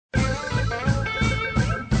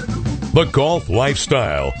The golf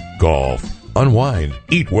lifestyle. Golf. Unwind,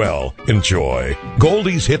 eat well, enjoy.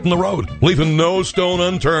 Goldies hitting the road, leaving no stone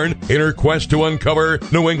unturned in her quest to uncover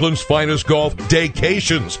New England's finest golf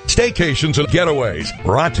daycations, staycations, and getaways.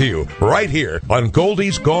 Brought to you right here on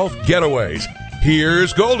Goldies Golf Getaways.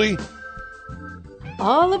 Here's Goldie.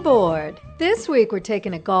 All aboard. This week we're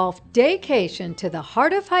taking a golf daycation to the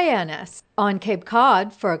heart of Hyannis on Cape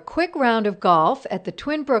Cod for a quick round of golf at the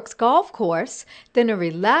Twin Brooks Golf Course, then a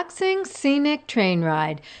relaxing scenic train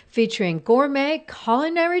ride featuring gourmet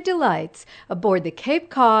culinary delights aboard the Cape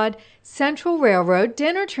Cod Central Railroad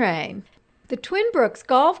dinner train. The Twin Brooks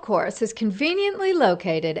Golf Course is conveniently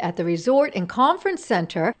located at the Resort and Conference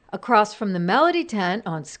Center across from the Melody Tent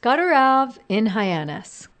on Scudder Ave in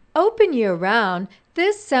Hyannis. Open year-round,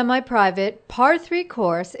 this semi-private par 3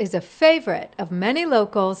 course is a favorite of many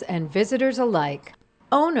locals and visitors alike.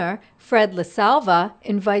 Owner Fred LaSalva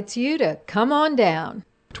invites you to come on down.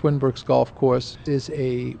 Twin Brooks Golf Course is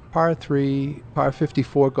a par 3, par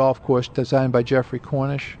 54 golf course designed by Jeffrey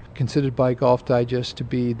Cornish, considered by Golf Digest to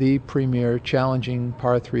be the premier challenging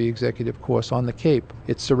par 3 executive course on the Cape.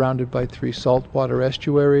 It's surrounded by 3 saltwater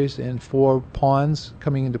estuaries and 4 ponds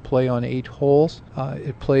coming into play on 8 holes.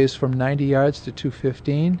 It plays from 90 yards to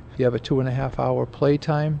 215. You have a 2.5-hour play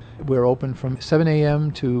time. We're open from 7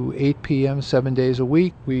 a.m. to 8 p.m. 7 days a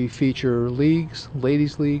week. We feature leagues,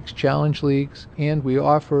 ladies leagues, challenge leagues, and we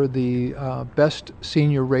offer the best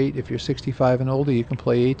senior rate. If you're 65 and older, you can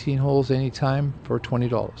play 18 holes anytime for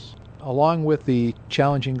 $20. Along with the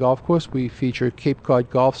challenging golf course, we feature Cape Cod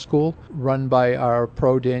Golf School, run by our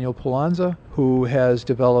pro Daniel Polanza, who has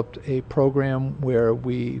developed a program where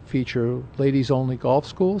we feature ladies-only golf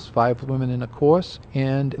schools, 5 women in a course,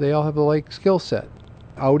 and they all have a like skill set.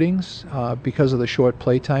 Outings, because of the short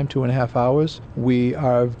play time, 2.5 hours, we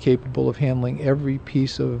are capable of handling every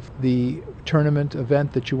piece of the tournament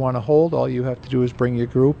event that you want to hold. All you have to do is bring your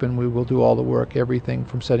group and we will do all the work, everything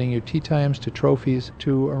from setting your tee times to trophies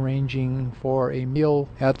to arranging for a meal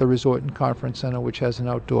at the Resort and Conference Center, which has an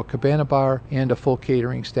outdoor cabana bar and a full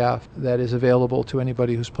catering staff that is available to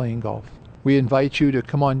anybody who's playing golf. We invite you to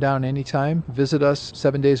come on down anytime. Visit us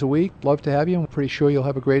 7 days a week. Love to have you. I'm pretty sure you'll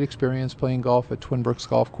have a great experience playing golf at Twin Brooks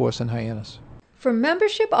Golf Course in Hyannis. For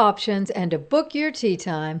membership options and to book your tee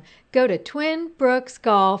time, go to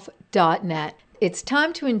twinbrooksgolf.net. It's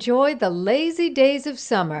time to enjoy the lazy days of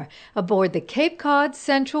summer aboard the Cape Cod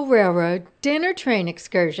Central Railroad dinner train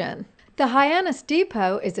excursion. The Hyannis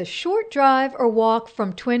Depot is a short drive or walk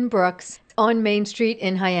from Twin Brooks on Main Street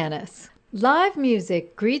in Hyannis. Live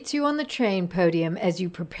music greets you on the train podium as you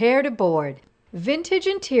prepare to board. Vintage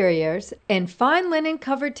interiors and fine linen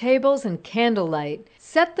covered tables and candlelight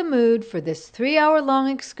set the mood for this 3-hour-long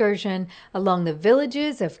excursion along the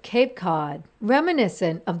villages of Cape Cod,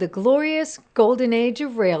 reminiscent of the glorious golden age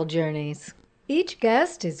of rail journeys. Each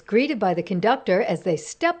guest is greeted by the conductor as they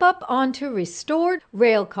step up onto restored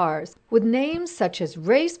rail cars with names such as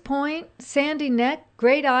Race Point, Sandy Neck,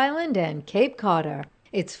 Great Island, and Cape Codder.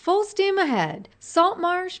 It's full steam ahead.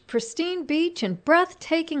 Saltmarsh, pristine beach, and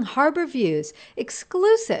breathtaking harbor views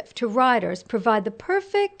exclusive to riders provide the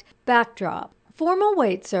perfect backdrop. Formal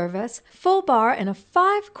wait service, full bar, and a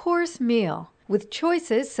 5-course meal with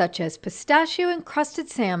choices such as pistachio-encrusted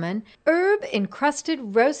salmon,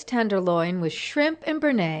 herb-encrusted roast tenderloin with shrimp and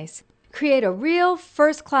béarnaise. Create a real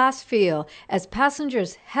first-class feel as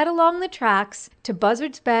passengers head along the tracks to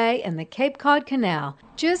Buzzards Bay and the Cape Cod Canal,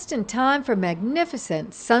 just in time for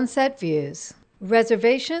magnificent sunset views.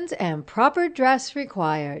 Reservations and proper dress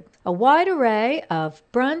required. A wide array of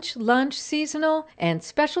brunch, lunch, seasonal, and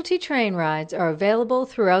specialty train rides are available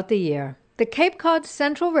throughout the year. The Cape Cod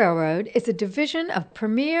Central Railroad is a division of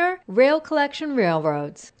Premier Rail Collection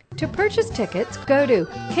Railroads. To purchase tickets, go to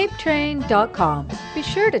capetrain.com. Be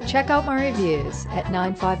sure to check out my reviews at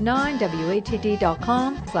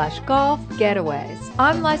 959watd.com/golf-getaways.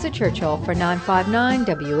 I'm Liza Churchill for 959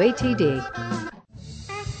 WATD.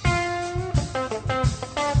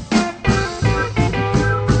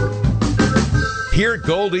 Hear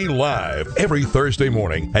Goldie live every Thursday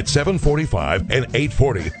morning at 7:45 and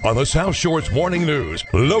 8:40 on the South Shore's Morning News,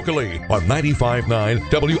 locally on 95.9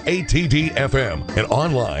 WATD FM and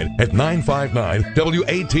online at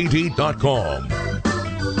 959watd.com.